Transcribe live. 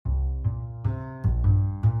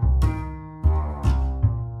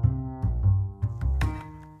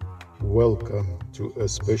Welcome to a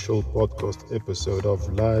special podcast episode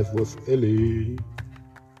of Live with Ellie.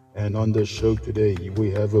 And on the show today,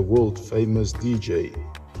 we have a world famous DJ.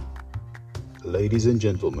 Ladies and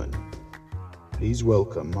gentlemen, please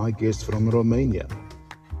welcome my guest from Romania,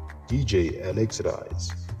 DJ Alex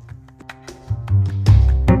Rise.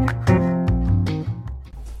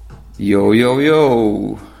 Yo, yo,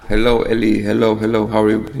 yo. Hello, Ellie. Hello. How are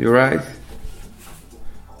you? You right?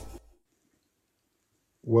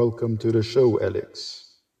 Welcome to the show, Alex.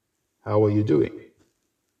 How are you doing?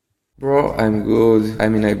 Bro, I'm good.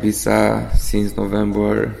 I'm in Ibiza since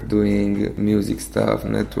November, doing music stuff,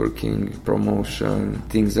 networking, promotion,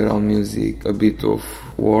 things around music, a bit of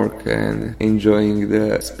work and enjoying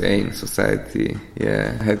the Spain society.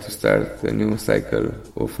 Yeah, I had to start a new cycle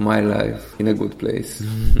of my life in a good place.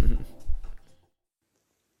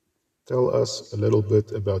 Tell us a little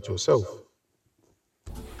bit about yourself.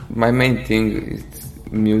 My main thing is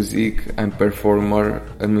music. I'm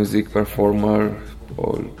a music performer,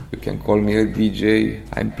 or you can call me a DJ.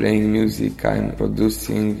 I'm playing music, I'm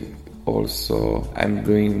producing, also I'm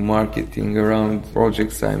doing marketing around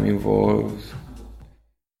projects I'm involved.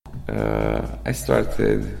 I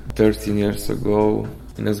started 13 years ago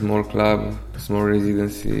in a small club, small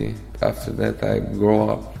residency. After that I grow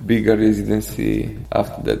up, bigger residency.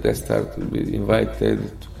 After that I started to be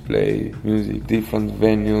invited to play music, different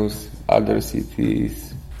venues, other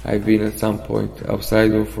cities. I've been at some point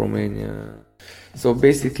outside of Romania. So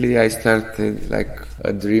basically I started like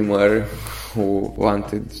a dreamer who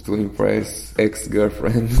wanted to impress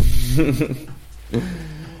ex-girlfriend.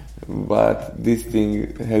 But this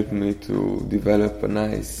thing helped me to develop a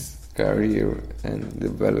nice career and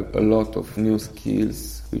develop a lot of new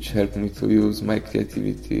skills which helped me to use my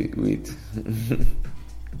creativity with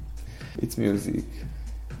it's music.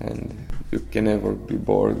 And you can never be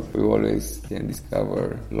bored. We always can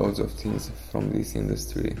discover loads of things from this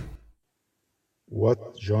industry.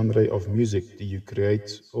 What genre of music do you create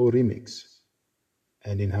or remix?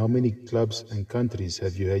 And in how many clubs and countries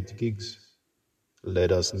have you had gigs?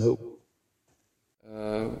 Let us know.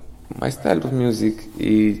 My style of music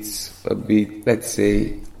is a bit, let's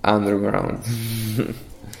say, underground.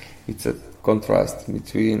 It's a contrast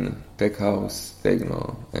between tech house,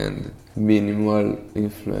 techno, and minimal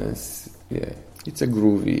influence. Yeah, it's a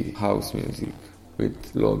groovy house music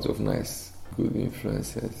with loads of nice, good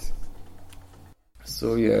influences.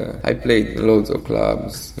 So yeah, I played in loads of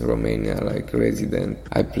clubs in Romania, like resident.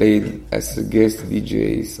 I played as a guest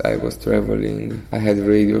DJs, I was traveling, I had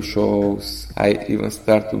radio shows. I even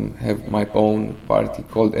started to have my own party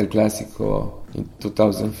called El Clasico in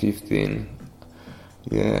 2015.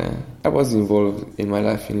 Yeah, I was involved in my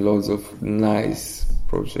life in loads of nice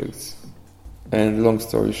projects. And long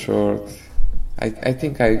story short, I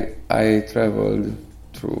think I traveled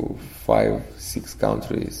through 5-6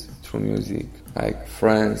 countries through music, like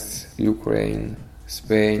France, Ukraine,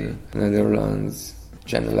 Spain, Netherlands,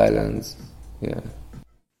 Channel Islands. Yeah.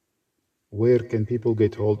 Where can people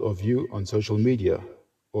get hold of you on social media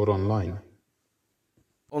or online?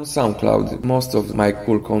 On SoundCloud. Most of my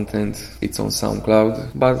cool content it's on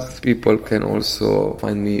SoundCloud, but people can also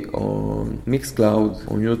find me on Mixcloud,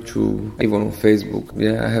 on YouTube, even on Facebook.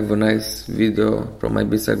 Yeah, I have a nice video from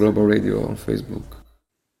Ibiza Global Radio on Facebook.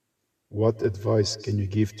 What advice can you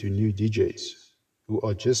give to new DJs who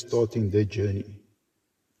are just starting their journey?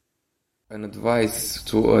 An advice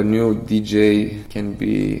to a new DJ can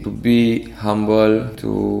be to be humble,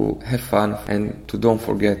 to have fun, and to don't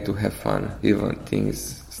forget to have fun, even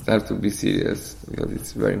things start to be serious, because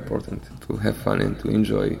it's very important to have fun and to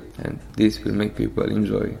enjoy, and this will make people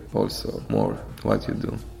enjoy also more what you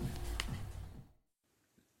do.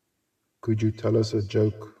 Could you tell us a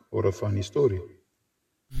joke or a funny story?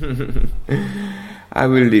 I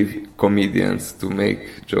will leave comedians to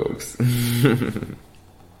make jokes.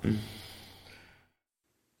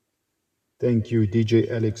 Thank you, DJ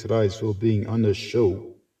Alex Rise, for being on the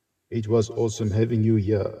show. It was awesome having you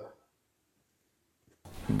here.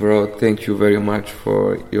 Bro, thank you very much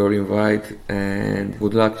for your invite, and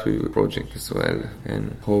good luck to your project as well,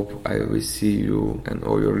 and hope I will see you and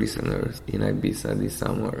all your listeners in Ibiza this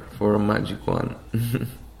summer for a magic one.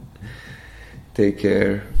 Take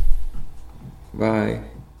care. Bye.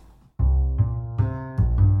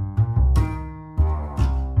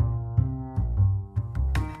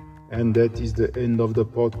 And that is the end of the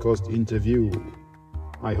podcast interview.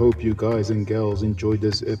 I hope you guys and gals enjoyed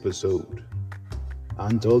this episode.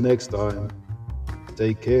 Until next time,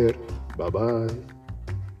 take care. Bye-bye.